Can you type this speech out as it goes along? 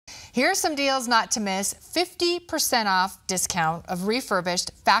Here are some deals not to miss. 50% off discount of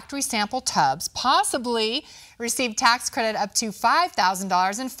refurbished factory sample tubs. Possibly receive tax credit up to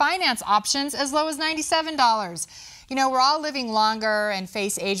 $5,000 and finance options as low as $97. You know, we're all living longer and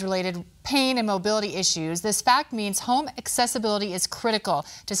face age-related pain and mobility issues. This fact means home accessibility is critical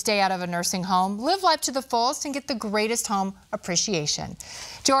to stay out of a nursing home, live life to the fullest, and get the greatest home appreciation.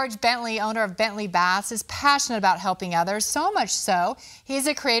 George Bentley, owner of Bentley Baths, is passionate about helping others, so much so he is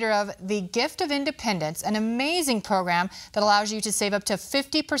a creator of the Gift of Independence, an amazing program that allows you to save up to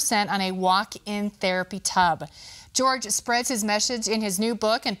 50% on a walk-in therapy tub. George spreads his message in his new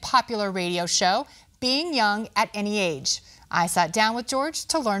book and popular radio show, Being Young at Any Age. I sat down with George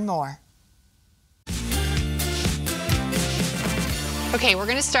to learn more. Okay, we're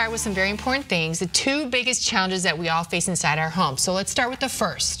going to start with some very important things, the two biggest challenges that we all face inside our home. So let's start with the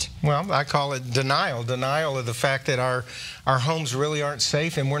first. Well, I call it denial. Denial of the fact that our homes really aren't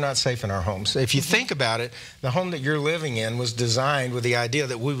safe, and we're not safe in our homes. If you think about it, the home that you're living in was designed with the idea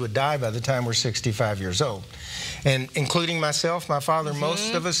that we would die by the time we're 65 years old. And including myself, my father,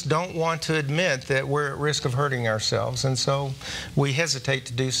 most of us don't want to admit that we're at risk of hurting ourselves, and so we hesitate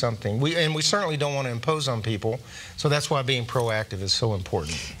to do something. We certainly don't want to impose on people, so that's why being proactive is so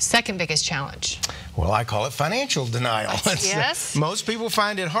important. Second biggest challenge. Well, I call it financial denial. Yes. Most people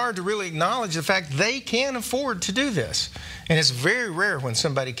find it hard to really acknowledge the fact they can't afford to do this. And it's very rare when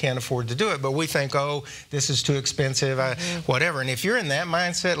somebody can't afford to do it, but we think, oh, this is too expensive, whatever. And if you're in that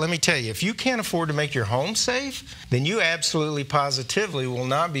mindset, let me tell you, if you can't afford to make your home safe, then you absolutely positively will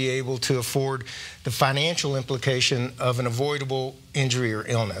not be able to afford the financial implication of an avoidable injury or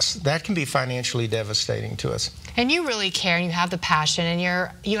illness. That can be financially devastating to us. And you really care, and you have the passion, and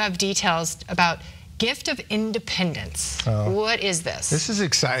you have details about Gift of Independence. What is this? This is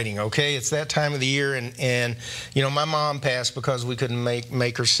exciting, okay? It's that time of the year, and you know, my mom passed because we couldn't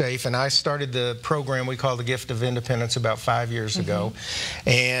make her safe, and I started the program we call the Gift of Independence about 5 years ago.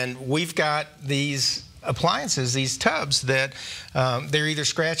 And we've got these appliances, these tubs that they're either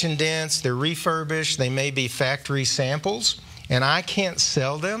scratch and dents, they're refurbished, they may be factory samples, and I can't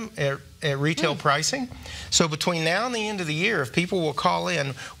sell them at retail pricing. So between now and the end of the year, if people will call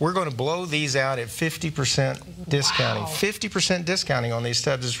in, we're going to blow these out at 50% discounting. 50% discounting on these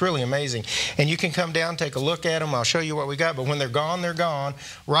tubs is really amazing. And you can come down, take a look at them. I'll show you what we got. But when they're gone, they're gone.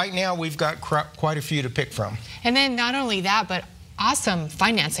 Right now, we've got quite a few to pick from. And then not only that, but awesome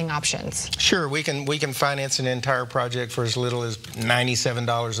financing options. Sure, we can finance an entire project for as little as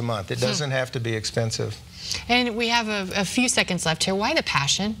 $97 a month. It doesn't have to be expensive. And we have a few seconds left here. Why the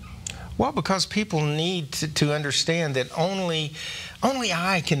passion? Well, because people need to understand that only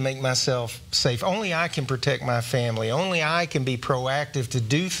I can make myself safe. Only I can protect my family. Only I can be proactive to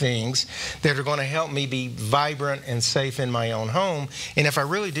do things that are going to help me be vibrant and safe in my own home. And if I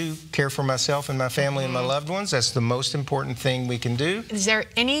really do care for myself and my family and my loved ones, that's the most important thing we can do. Is there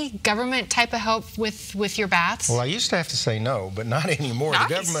any government type of help with your baths? Well, I used to have to say no, but not anymore. Nice.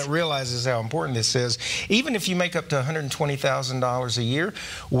 The government realizes how important this is. Even if you make up to $120,000 a year,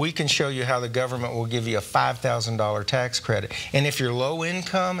 we can show you how the government will give you a $5,000 tax credit. And if you're low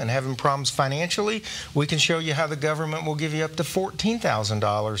income and having problems financially, we can show you how the government will give you up to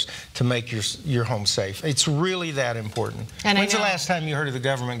 $14,000 to make your home safe. It's really that important. And when's the last time you heard of the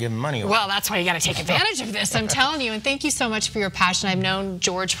government giving money away? Well, that's why you got to take advantage of this, I'm telling you. And thank you so much for your passion. I've known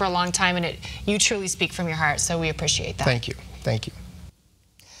George for a long time, and you truly speak from your heart, so we appreciate that. Thank you. Thank you.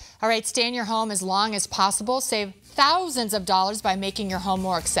 All right, stay in your home as long as possible. Save thousands of dollars by making your home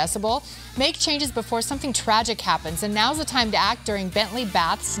more accessible. Make changes before something tragic happens, and now's the time to act during Bentley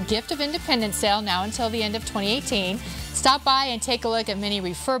Baths' Gift of Independence sale now until the end of 2018. Stop by and take a look at many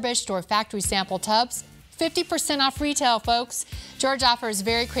refurbished or factory sample tubs. 50% off retail, folks. George offers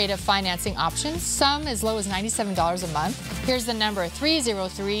very creative financing options, some as low as $97 a month. Here's the number,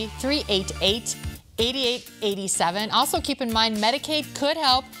 303-388-8887. Also keep in mind, Medicaid could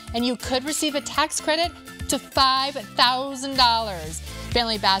help, and you could receive a tax credit to $5,000.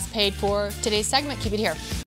 Bentley Baths paid for today's segment. Keep it here.